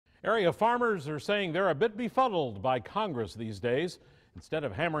Area farmers are saying they're a bit befuddled by Congress these days. Instead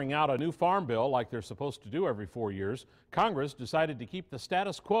of hammering out a new farm bill like they're supposed to do every 4 years, Congress decided to keep the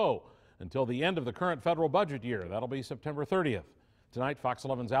status quo until the end of the current federal budget year. That'll be September 30th. Tonight, Fox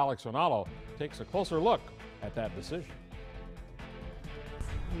 11's Alex Ronaldo takes a closer look at that decision.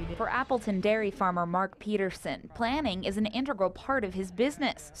 For Appleton dairy farmer Mark Peterson, planning is an integral part of his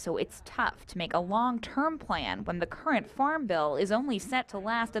business, so it's tough to make a long-term plan when the current farm bill is only set to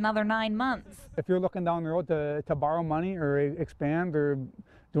last another 9 months. If you're looking down the road to borrow money or expand or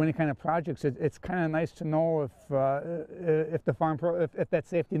do any kind of projects, it's kind of nice to know if that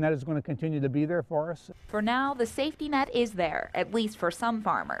safety net is going to continue to be there for us. For now, the safety net is there, at least for some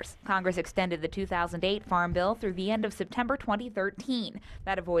farmers. Congress extended the 2008 Farm Bill through the end of September 2013.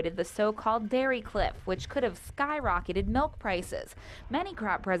 That avoided the so-called dairy cliff, which could have skyrocketed milk prices. Many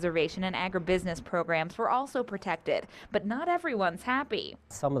crop preservation and agribusiness programs were also protected, but not everyone's happy.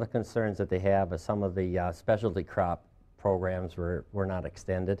 Some of the concerns that they have are some of the specialty crop programs were not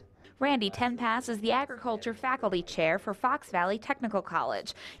extended. Randy Tenpass is the agriculture faculty chair for Fox Valley Technical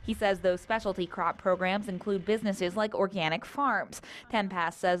College. He says those specialty crop programs include businesses like organic farms.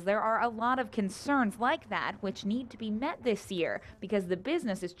 Tenpass says there are a lot of concerns like that which need to be met this year because the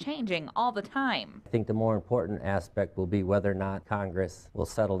business is changing all the time. I think the more important aspect will be whether or not Congress will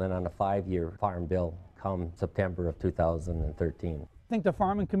settle in on a 5-year farm bill come September of 2013. I think the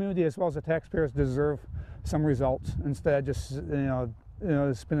farming community as well as the taxpayers deserve some results instead of just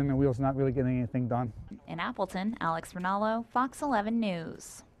spinning the wheels and not really getting anything done. In Appleton, Alex Ronaldo, Fox 11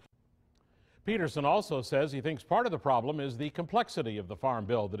 News. Peterson also says he thinks part of the problem is the complexity of the farm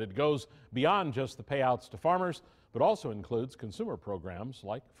bill, that it goes beyond just the payouts to farmers, but also includes consumer programs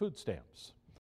like food stamps.